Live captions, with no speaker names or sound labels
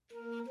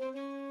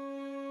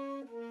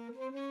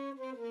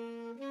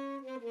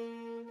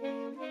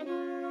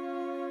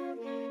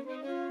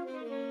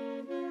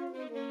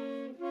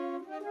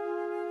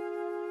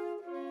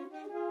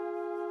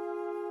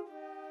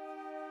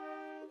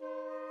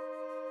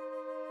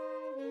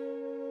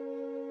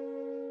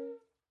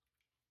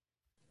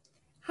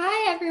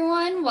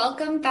everyone.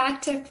 Welcome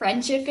back to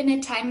Friendship in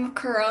a Time of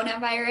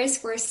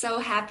Coronavirus. We're so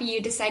happy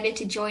you decided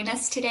to join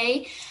us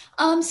today.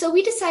 So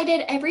we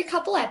decided every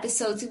couple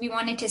episodes we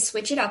wanted to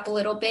switch it up a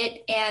little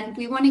bit, and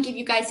we want to give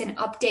you guys an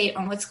update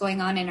on what's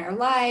going on in our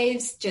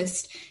lives,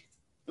 just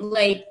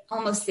like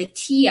almost the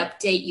tea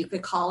update, you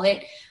could call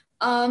it.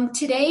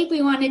 Today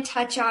we want to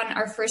touch on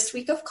our first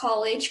week of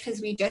college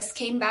because we just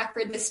came back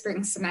for the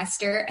spring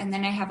semester, and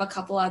then I have a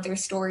couple other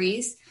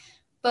stories.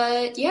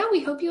 But yeah,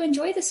 we hope you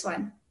enjoy this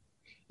one.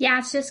 Yeah,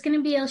 it's just going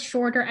to be a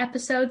shorter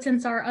episode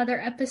since our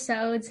other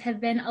episodes have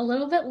been a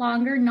little bit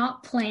longer,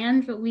 not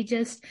planned, but we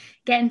just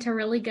get into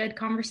really good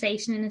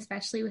conversation and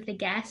especially with a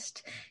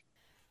guest.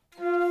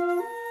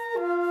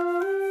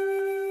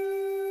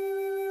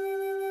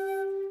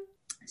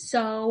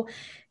 So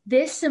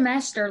this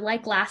semester,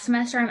 like last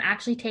semester, I'm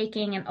actually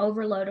taking an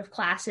overload of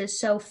classes.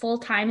 So full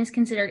time is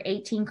considered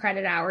 18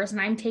 credit hours,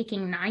 and I'm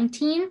taking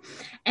 19.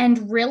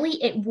 And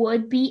really, it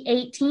would be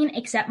 18,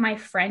 except my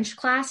French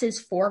class is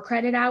 4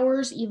 credit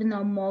hours, even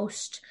though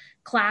most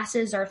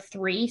classes are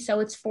 3. So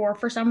it's 4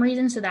 for some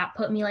reason. So that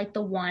put me like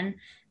the 1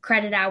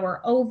 credit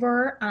hour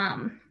over.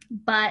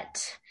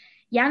 But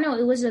yeah, no,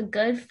 it was a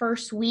good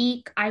first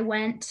week. I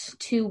went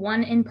to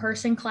one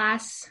in-person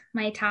class,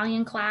 my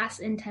Italian class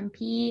in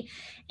Tempe,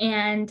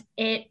 and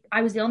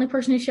I was the only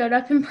person who showed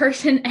up in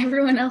person.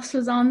 Everyone else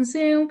was on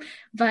Zoom,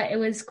 but it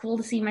was cool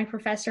to see my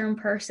professor in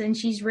person.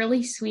 She's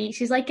really sweet.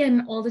 She's like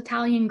an old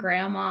Italian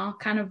grandma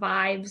kind of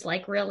vibes,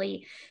 like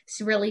really, it's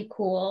really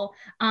cool.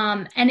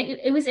 And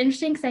it was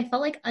interesting because I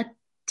felt like a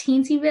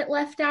teensy bit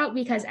left out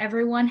because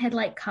everyone had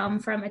like come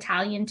from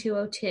Italian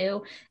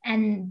 202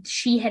 and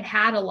she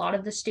had a lot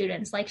of the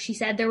students. Like she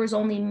said, there was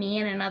only me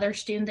and another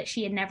student that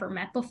she had never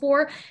met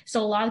before.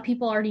 So a lot of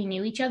people already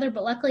knew each other,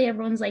 but luckily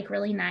everyone's like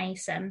really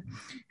nice and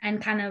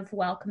kind of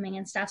welcoming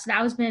and stuff. So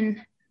that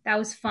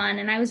was fun.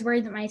 And I was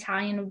worried that my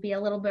Italian would be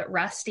a little bit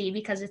rusty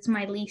because it's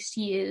my least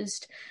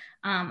used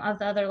of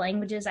the other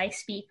languages I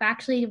speak. But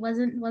actually, it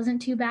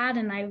wasn't too bad,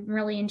 and I'm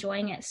really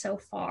enjoying it so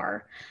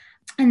far.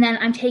 And then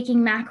I'm taking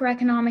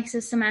macroeconomics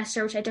this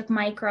semester, which I took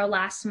micro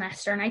last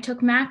semester. And I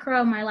took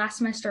macro my last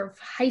semester of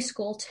high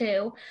school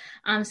too.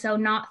 So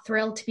not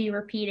thrilled to be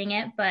repeating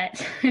it,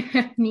 but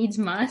needs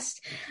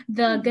must.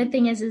 The good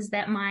thing is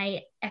that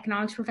my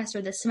economics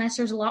professor this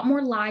semester is a lot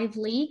more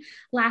lively.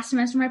 Last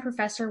semester, my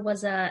professor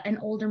was an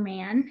older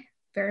man,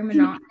 very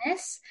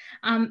monotonous,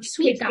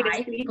 sweet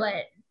guy,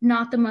 but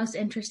not the most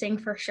interesting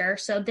for sure.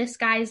 So this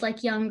guy's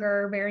like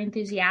younger, very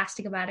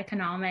enthusiastic about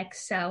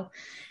economics. So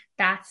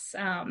that's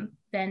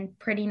been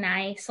pretty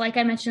nice. Like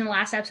I mentioned in the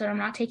last episode, I'm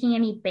not taking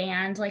any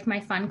band, like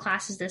my fun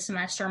classes this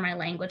semester, my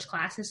language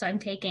classes. So I'm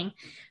taking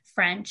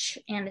French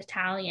and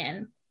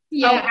Italian. Oh,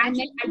 Yeah, and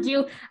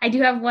actually, I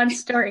do have one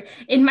story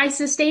in my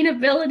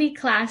sustainability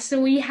class.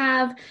 So we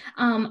have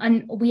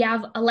we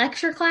have a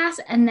lecture class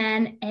and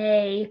then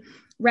a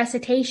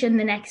recitation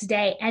the next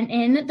day. And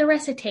in the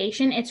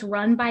recitation, it's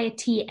run by a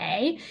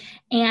TA.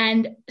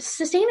 And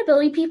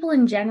sustainability people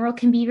in general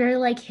can be very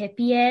like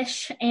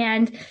hippie-ish.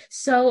 And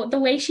so the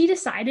way she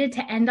decided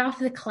to end off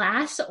the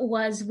class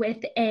was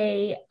with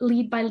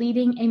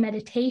leading a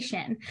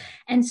meditation.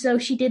 And so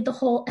she did the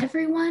whole,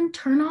 everyone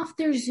turn off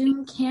their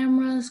Zoom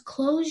cameras,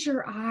 close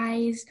your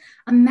eyes,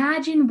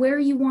 imagine where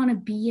you want to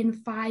be in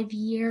 5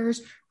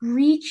 years,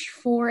 reach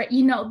for it,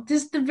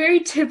 just the very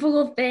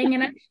typical thing.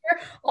 And I'm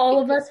sure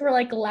all of us were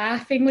like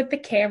laughing with the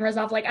cameras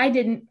off. Like I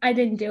didn't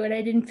do it.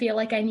 I didn't feel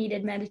like I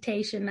needed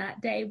meditation that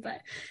day, but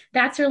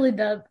that's really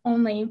the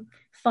only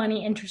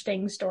funny,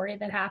 interesting story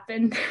that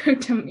happened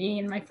to me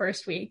in my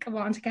first week.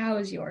 Avantika, how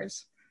was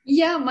yours?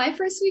 yeah, my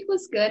first week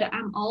was good.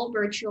 I'm all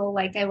virtual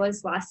like I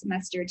was last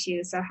semester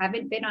too. So I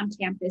haven't been on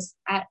campus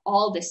at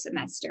all this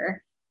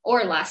semester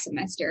or last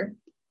semester.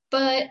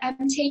 But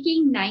I'm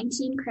taking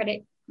 19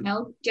 credit,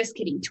 no, just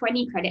kidding,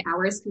 20 credit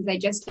hours because I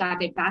just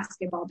added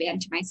basketball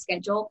band to my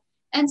schedule.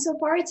 And so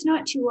far, it's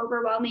not too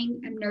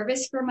overwhelming. I'm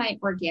nervous for my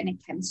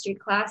organic chemistry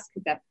class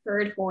because I've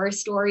heard horror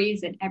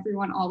stories and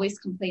everyone always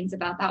complains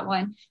about that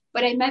one.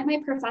 But I met my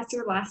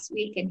professor last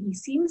week and he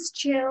seems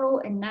chill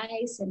and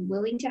nice and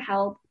willing to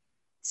help.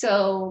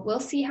 So we'll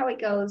see how it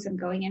goes. I'm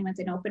going in with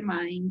an open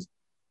mind.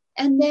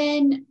 And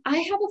then I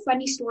have a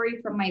funny story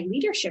from my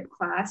leadership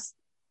class.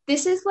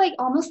 This is like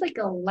almost like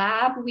a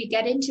lab. We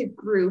get into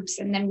groups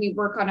and then we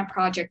work on a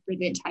project for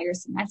the entire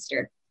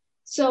semester.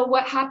 So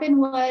what happened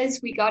was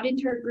we got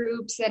into our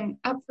groups and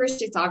at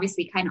first it's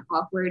obviously kind of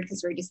awkward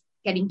because we're just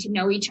getting to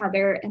know each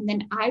other. And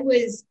then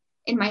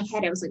in my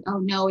head, I was like, oh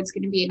no, it's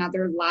going to be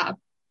another lab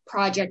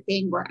project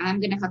thing where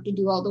I'm going to have to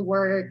do all the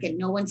work and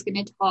no one's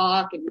going to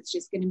talk and it's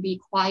just going to be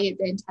quiet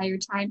the entire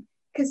time.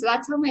 Because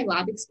that's how my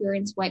lab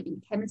experience went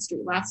in chemistry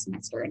last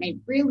semester. And I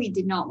really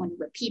did not want to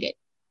repeat it.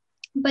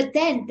 But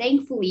then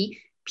thankfully,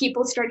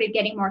 people started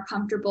getting more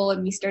comfortable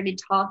and we started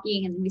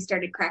talking and then we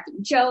started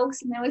cracking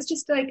jokes. And that was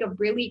just like a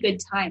really good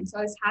time. So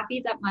I was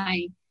happy that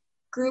my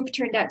group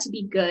turned out to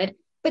be good.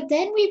 But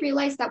then we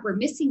realized that we're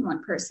missing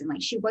one person.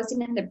 Like she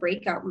wasn't in the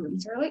breakout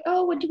rooms. We're like,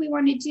 oh, what do we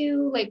want to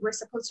do? Like we're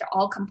supposed to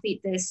all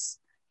complete this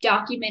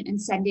document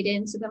and send it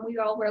in. So then we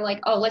all were like,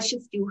 oh, let's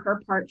just do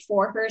her part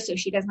for her so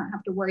she doesn't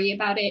have to worry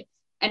about it,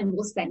 and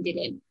we'll send it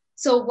in.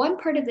 So one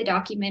part of the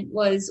document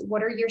was,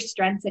 what are your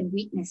strengths and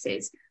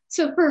weaknesses?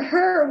 So for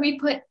her, we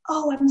put,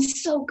 oh, I'm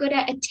so good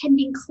at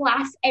attending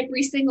class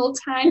every single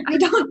time. I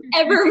don't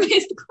ever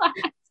miss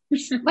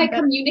class. My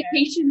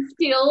communication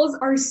skills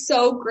are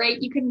so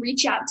great. You can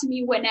reach out to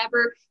me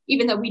whenever,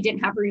 even though we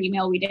didn't have her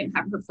email, we didn't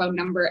have her phone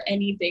number,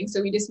 anything.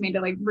 So we just made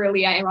it like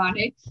really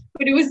ironic,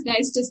 but it was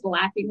nice just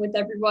laughing with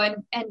everyone.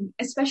 And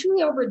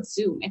especially over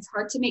Zoom, it's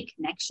hard to make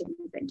connections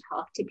and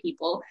talk to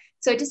people.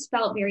 So it just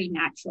felt very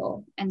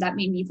natural. And that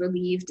made me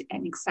relieved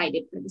and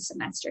excited for the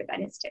semester that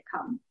is to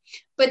come.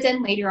 But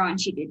then later on,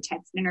 she did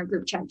text in our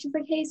group chat. She's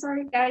like, hey,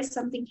 sorry guys,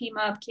 something came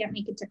up, can't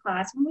make it to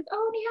class. I'm like,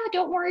 oh yeah,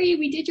 don't worry,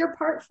 we did your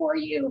part for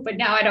you. But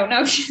now I don't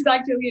know if she's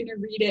actually going to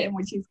read it and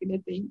what she's going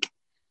to think.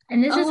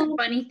 And this is a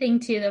funny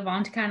thing too that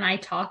Vontika and I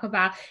talk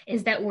about,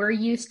 is that we're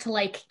used to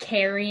like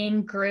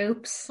carrying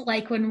groups,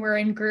 like when we're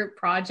in group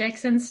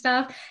projects and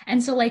stuff.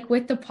 And so like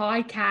with the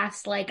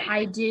podcast, like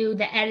I do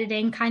the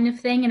editing kind of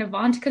thing, and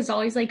Avantika's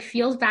always like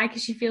feels bad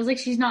because she feels like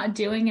she's not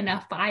doing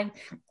enough. But I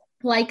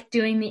like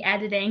doing the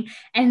editing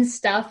and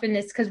stuff, and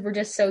it's because we're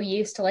just so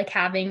used to like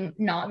having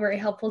not very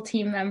helpful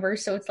team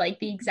members, so it's like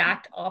the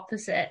exact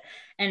opposite,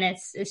 and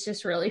it's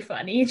just really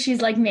funny.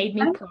 She's like made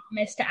me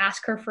promise to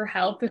ask her for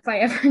help if I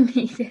ever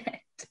need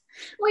it.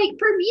 Like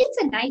for me,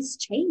 it's a nice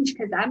change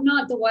because I'm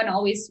not the one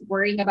always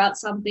worrying about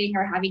something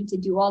or having to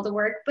do all the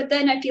work, but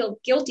then I feel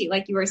guilty,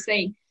 like you were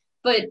saying.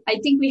 But I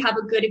think we have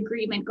a good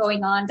agreement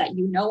going on that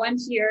I'm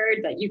here,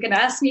 that you can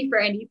ask me for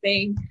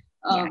anything.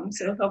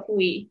 So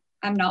hopefully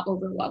I'm not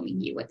overwhelming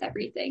you with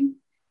everything.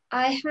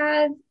 I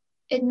have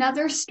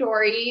another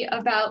story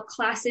about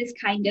classes,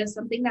 kind of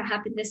something that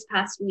happened this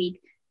past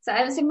week. So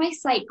I was in my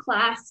psych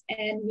class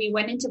and we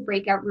went into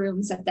breakout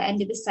rooms at the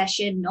end of the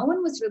session. No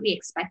one was really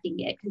expecting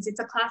it because it's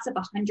a class of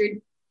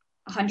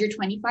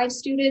 125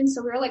 students.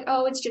 So we were like,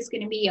 oh, it's just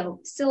going to be a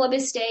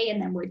syllabus day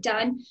and then we're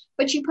done.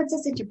 But she puts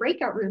us into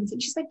breakout rooms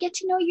and she's like, get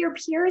to know your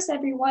peers,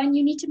 everyone.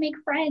 You need to make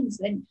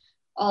friends. And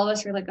all of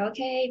us were like,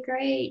 okay,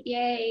 great,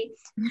 yay.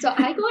 So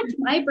I go into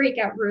my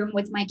breakout room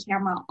with my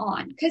camera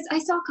on because I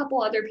saw a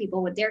couple other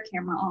people with their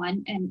camera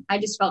on and I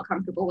just felt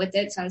comfortable with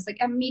it. So I was like,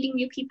 I'm meeting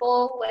new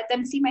people, let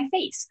them see my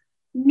face.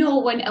 No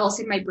one else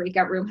in my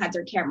breakout room had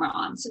their camera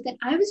on. So then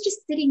I was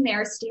just sitting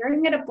there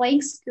staring at a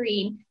blank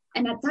screen.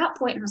 And at that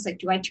point, I was like,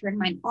 do I turn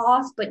mine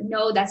off? But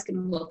no, that's going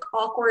to look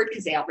awkward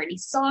because they already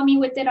saw me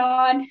with it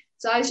on.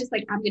 So I was just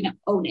like, I'm going to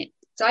own it.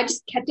 So I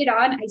just kept it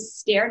on. I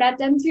stared at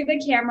them through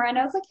the camera and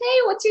I was like, hey,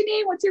 what's your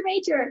name? What's your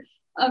major?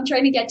 I'm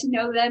trying to get to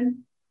know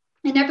them.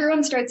 And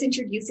everyone starts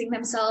introducing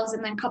themselves.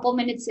 And then a couple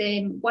minutes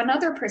in, one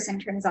other person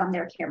turns on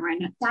their camera.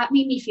 And that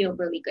made me feel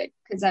really good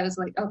because I was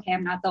like, okay,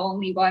 I'm not the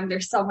only one.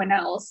 There's someone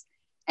else.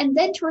 And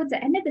then towards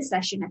the end of the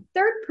session, a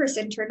third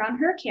person turned on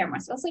her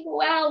camera. So I was like,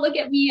 wow, look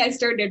at me. I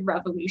started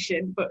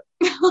revolution, but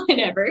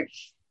whatever.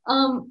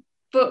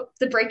 But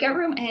the breakout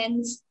room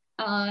ends.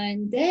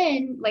 And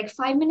then like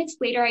 5 minutes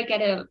later, I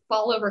get a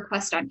follow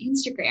request on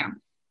Instagram.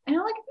 And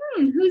I'm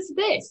like, who's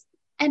this?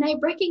 And I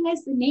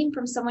recognize the name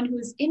from someone who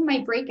was in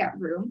my breakout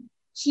room.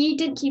 He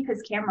didn't keep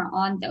his camera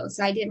on though.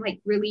 So I didn't like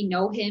really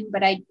know him,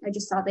 but I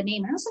just saw the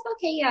name. And I was like,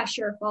 okay, yeah,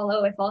 sure,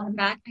 follow. I follow him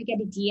back. I get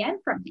a DM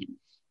from him.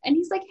 And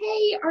he's like,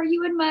 hey, are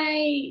you in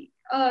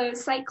my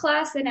psych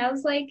class? And I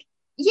was like,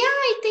 yeah,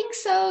 I think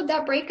so.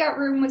 That breakout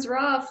room was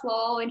rough,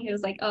 lol. And he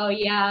was like, oh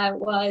yeah, it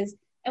was.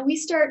 And we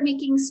start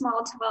making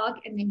small talk.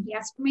 And then he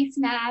asked for my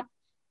Snap.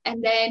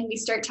 And then we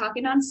start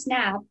talking on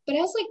Snap. But I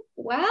was like,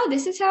 wow,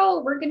 this is how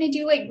we're going to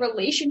do like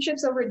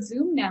relationships over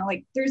Zoom now.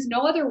 Like there's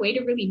no other way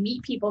to really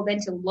meet people than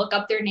to look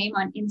up their name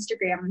on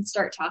Instagram and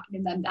start talking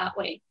to them that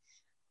way.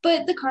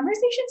 But the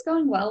conversation's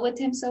going well with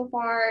him so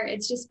far.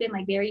 It's just been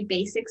like very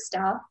basic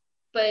stuff.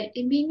 But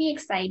it made me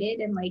excited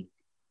and like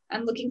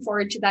I'm looking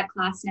forward to that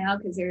class now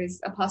because there's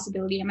a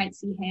possibility I might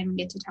see him and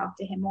get to talk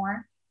to him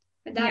more.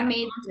 But that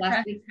made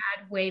last week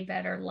had way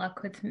better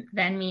luck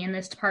than me in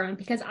this department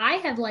because I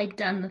have like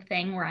done the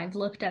thing where I've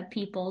looked up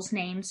people's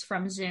names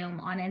from Zoom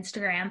on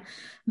Instagram,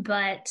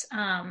 but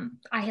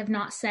I have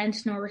not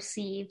sent nor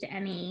received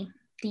any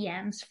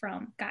DMs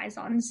from guys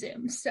on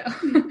Zoom. So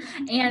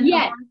and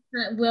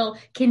will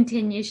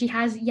continue. She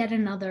has yet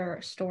another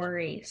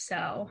story.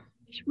 So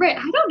right.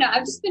 I don't know.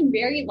 I've just been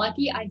very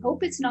lucky. I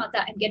hope it's not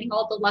that I'm getting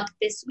all the luck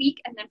this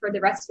week and then for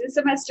the rest of the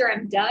semester,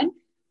 I'm done.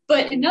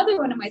 But another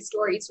one of my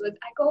stories was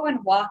I go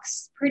on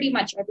walks pretty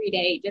much every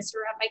day just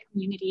around my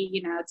community.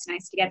 You know, it's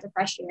nice to get the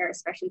fresh air,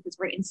 especially because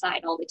we're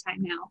inside all the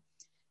time now.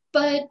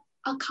 But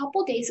a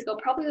couple days ago,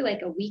 probably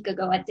like a week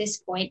ago at this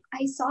point,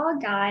 I saw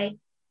a guy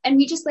and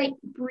we just like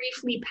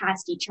briefly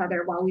passed each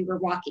other while we were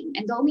walking.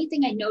 And the only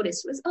thing I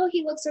noticed was, oh,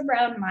 he looks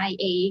around my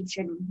age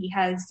and he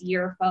has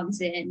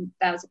earphones in.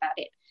 That was about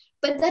it.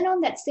 But then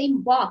on that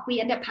same walk,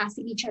 we end up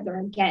passing each other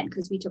again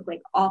because we took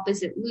like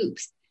opposite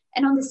loops.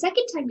 And on the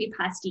second time we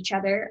passed each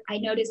other, I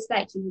noticed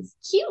that he was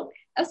cute.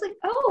 I was like,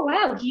 oh,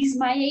 wow, he's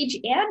my age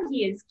and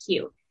he is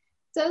cute.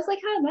 So I was like,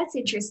 huh, that's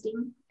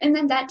interesting. And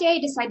then that day I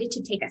decided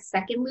to take a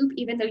second loop,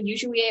 even though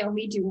usually I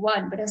only do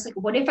one. But I was like,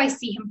 what if I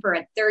see him for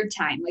a third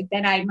time? Like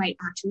then I might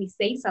actually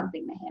say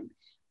something to him.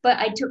 But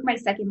I took my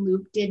second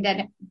loop, did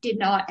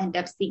not end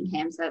up seeing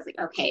him. So I was like,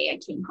 okay, I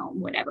came home,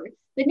 whatever.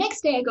 The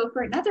next day I go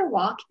for another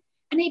walk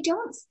and I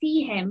don't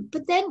see him.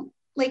 But then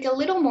like a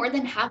little more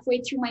than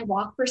halfway through my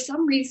walk, for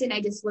some reason I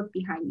just look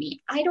behind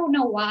me. I don't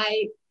know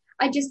why.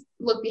 I just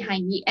look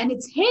behind me and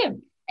it's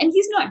him, and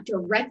he's not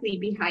directly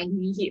behind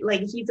me.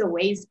 He's a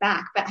ways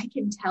back, but I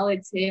can tell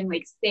it's him.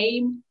 Like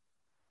same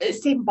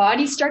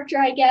body structure,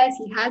 I guess.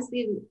 He has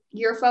the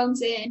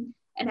earphones in,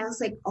 and I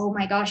was like, oh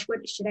my gosh,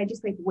 what should I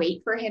just like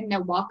wait for him to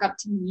walk up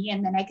to me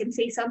and then I can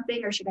say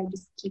something, or should I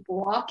just keep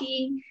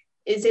walking?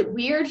 Is it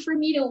weird for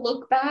me to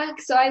look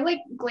back? So I like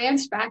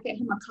glanced back at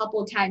him a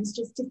couple times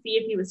just to see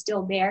if he was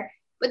still there.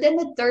 But then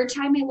the third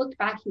time I looked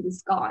back, he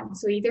was gone.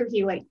 So either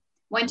he like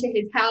went to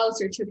his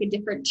house or took a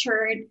different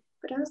turn.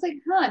 But I was like,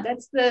 huh,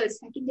 that's the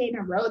second day in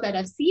a row that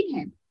I've seen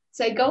him.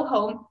 So I go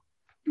home.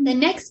 The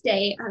next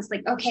day, I was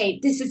like, okay,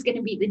 this is going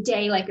to be the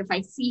day. Like, if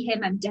I see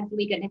him, I'm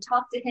definitely going to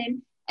talk to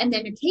him. And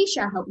then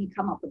Acacia helped me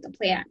come up with the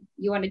plan.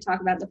 You want to talk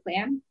about the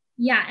plan?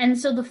 Yeah, and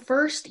so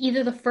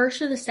either the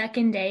first or the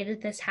second day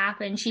that this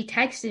happened, she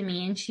texted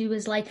me and she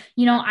was like,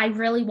 I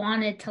really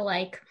wanted to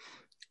like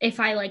if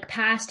I like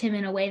passed him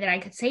in a way that I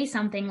could say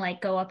something,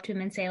 like go up to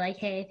him and say like,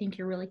 hey, I think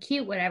you're really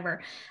cute,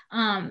 whatever.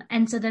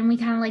 And so then we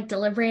kind of like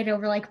deliberated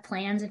over like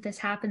plans if this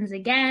happens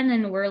again,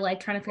 and we're like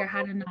trying to figure out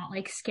how to not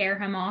like scare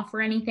him off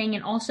or anything.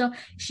 And also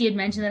she had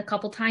mentioned that a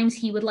couple times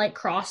he would like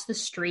cross the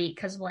street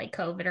because of like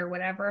COVID or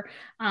whatever,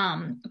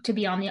 to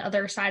be on the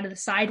other side of the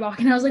sidewalk.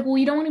 And I was like, well,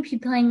 you don't want to be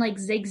playing like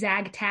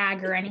zigzag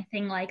tag or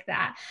anything like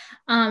that.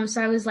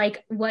 So I was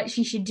like, what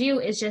she should do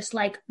is just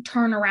like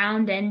turn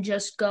around and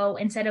just go,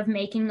 instead of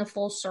making the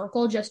full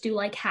circle, just do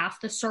like half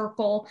the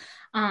circle,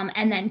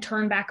 and then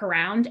turn back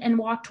around and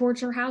walk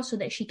towards her house so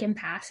that she can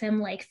pass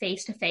him like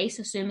face to face,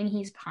 assuming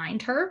he's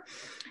behind her.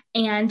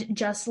 And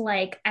just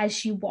like as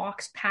she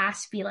walks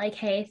past, be like,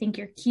 hey, I think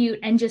you're cute,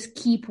 and just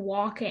keep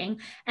walking.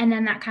 And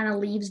then that kind of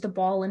leaves the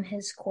ball in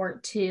his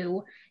court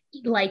to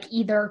like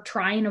either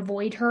try and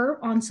avoid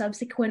her on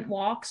subsequent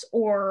walks,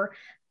 or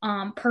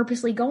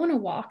purposely go on a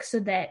walk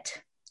so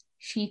that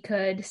she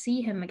could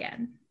see him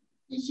again.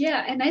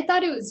 Yeah, and I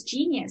thought it was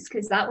genius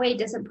because that way it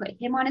doesn't put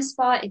him on a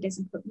spot. It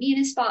doesn't put me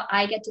in a spot.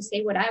 I get to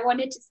say what I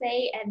wanted to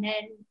say, and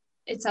then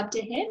it's up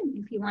to him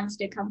if he wants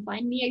to come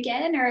find me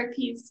again or if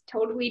he's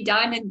totally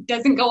done and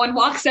doesn't go on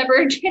walks ever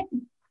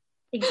again.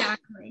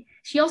 Exactly.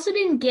 She also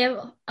didn't give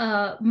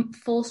a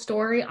full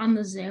story on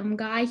the Zoom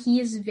guy. He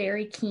is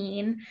very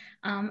keen.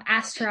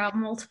 Asked her out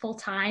multiple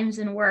times,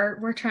 and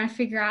we're trying to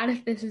figure out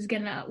if this is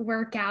gonna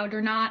work out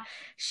or not.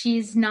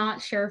 She's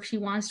not sure if she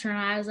wants to or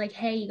not. I was like,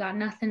 hey, you got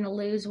nothing to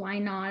lose. Why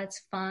not?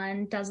 It's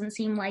fun. Doesn't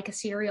seem like a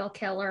serial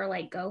killer.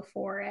 Like, go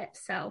for it.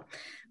 So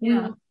we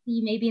will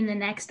see. Maybe in the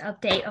next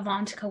update,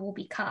 Avantika will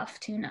be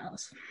cuffed. Who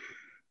knows?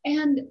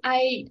 And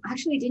I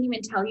actually didn't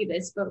even tell you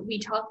this, but we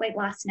talked like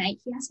last night.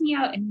 He asked me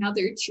out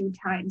another 2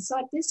 times. So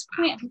at this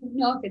point, I don't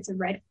know if it's a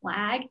red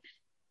flag,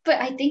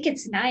 but I think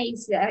it's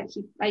nice that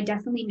I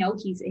definitely know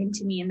he's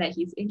into me and that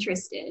he's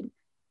interested.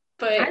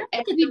 But I don't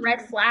think it's a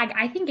red flag.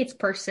 I think it's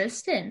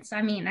persistence.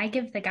 I mean, I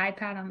give the guy a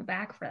pat on the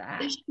back for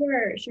that.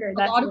 Sure. A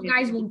lot of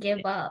guys will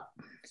give up.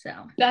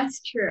 So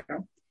that's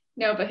true.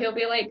 No, but he'll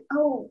be like,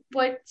 oh,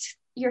 what's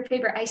your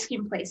favorite ice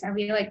cream place? I'll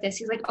be like this.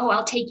 He's like, oh,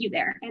 I'll take you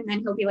there. And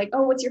then he'll be like,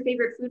 oh, what's your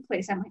favorite food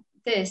place? I'm like,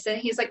 this.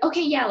 And he's like,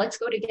 okay, yeah, let's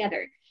go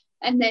together.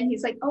 And then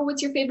he's like, oh,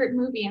 what's your favorite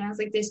movie? And I was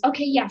like, this.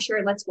 Okay, yeah,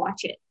 sure, let's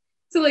watch it.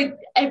 So like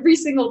every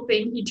single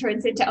thing he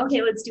turns into,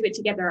 okay, let's do it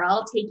together.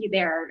 I'll take you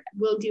there.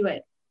 We'll do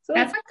it. So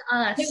that's like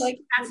us.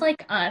 That's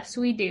like us.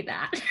 We do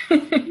that.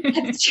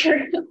 That's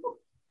true.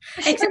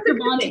 Except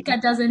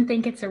Avantika doesn't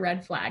think it's a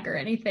red flag or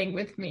anything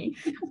with me,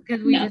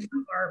 because we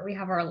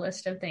have our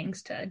list of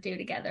things to do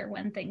together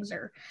when things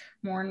are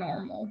more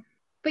normal.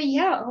 But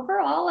yeah,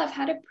 overall, I've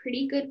had a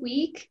pretty good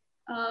week.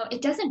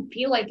 It doesn't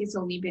feel like it's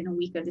only been a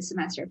week of the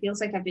semester. It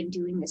feels like I've been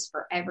doing this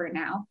forever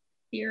now.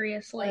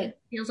 Seriously, it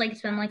feels like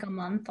it's been like a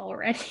month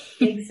already.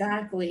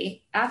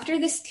 Exactly. After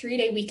this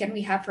 3-day weekend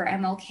we have for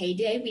MLK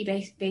Day,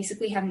 we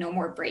basically have no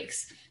more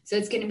breaks. So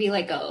it's going to be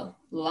like a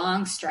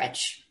long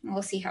stretch.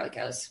 We'll see how it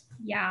goes.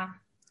 Yeah.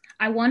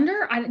 I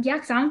wonder,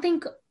 because I don't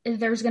think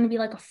there's going to be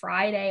like a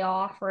Friday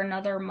off or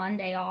another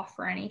Monday off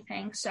or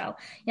anything. So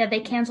yeah,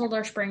 they canceled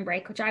our spring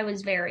break, which I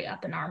was very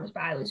up in arms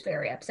about. I was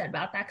very upset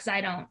about that because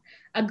I don't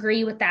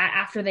agree with that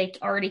after they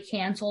already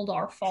canceled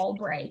our fall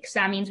breaks.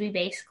 That means we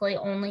basically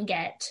only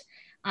get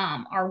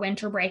our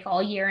winter break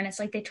all year, and it's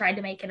like they tried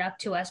to make it up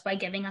to us by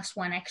giving us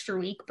one extra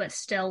week, but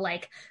still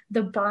like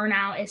the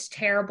burnout is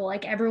terrible.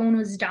 Like everyone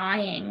was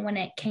dying when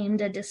it came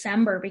to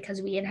December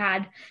because we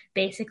had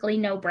basically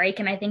no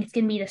break, and I think it's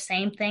gonna be the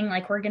same thing.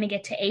 Like we're gonna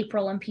get to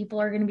April and people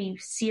are gonna be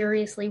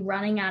seriously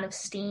running out of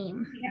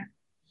steam.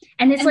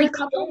 And it's And like, a they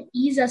couple, don't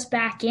ease us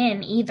back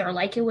in either.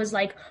 Like, it was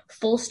like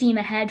full steam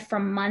ahead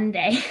from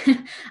Monday.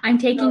 I'm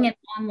taking no, an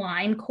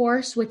online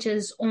course, which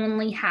is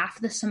only half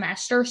the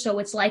semester. So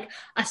it's like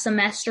a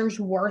semester's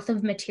worth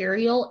of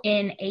material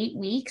in 8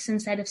 weeks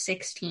instead of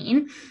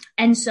 16.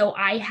 And so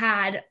I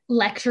had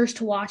lectures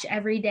to watch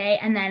every day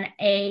and then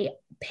a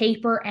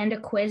paper and a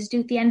quiz due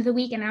at the end of the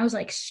week. And I was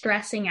like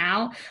stressing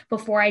out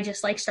before I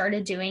just like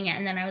started doing it.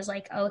 And then I was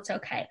like, oh, it's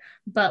okay.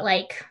 But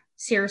like,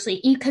 seriously,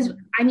 because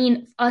I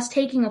mean, us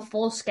taking a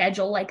full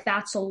schedule, like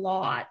that's a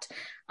lot.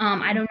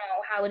 I don't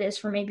know how it is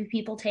for maybe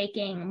people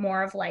taking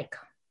more of like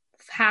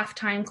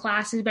half-time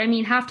classes, but I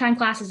mean, half-time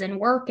classes and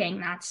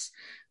working, that's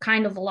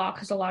kind of a lot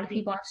because a lot of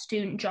people have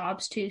student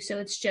jobs too. So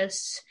it's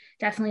just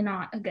definitely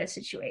not a good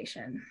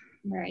situation.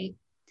 right.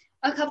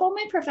 A couple of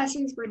my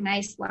professors were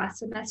nice last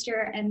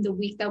semester, and the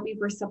week that we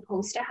were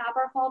supposed to have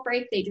our fall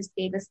break, they just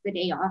gave us the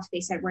day off. They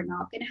said we're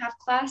not going to have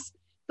class.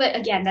 But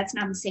again, that's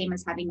not the same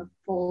as having a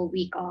full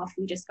week off.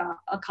 We just got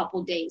a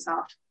couple days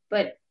off,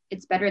 but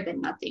it's better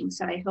than nothing.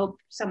 So I hope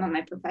some of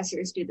my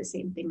professors do the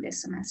same thing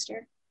this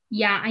semester.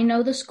 Yeah, I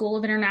know the School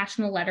of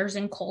International Letters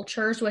and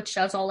Cultures, which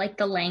does all like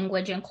the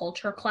language and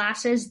culture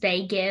classes.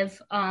 They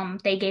gave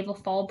a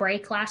fall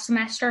break last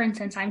semester, and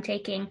since I'm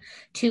taking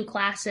two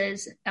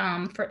classes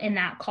for in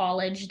that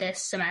college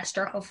this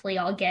semester, hopefully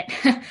I'll get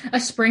a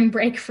spring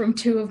break from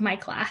two of my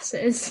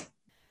classes.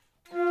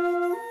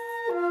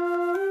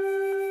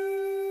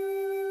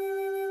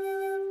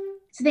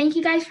 So thank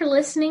you guys for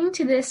listening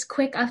to this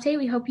quick update.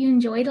 We hope you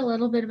enjoyed a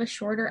little bit of a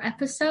shorter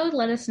episode.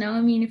 Let us know.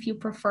 I mean, if you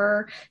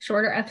prefer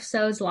shorter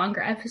episodes,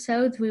 longer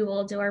episodes, we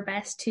will do our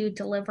best to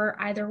deliver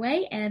either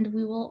way, and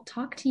we will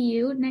talk to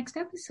you next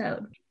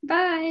episode.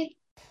 Bye.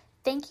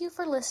 Thank you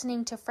for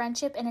listening to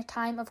Friendship in a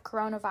Time of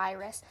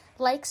Coronavirus.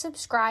 Like,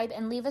 subscribe,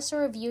 and leave us a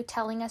review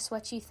telling us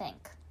what you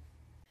think.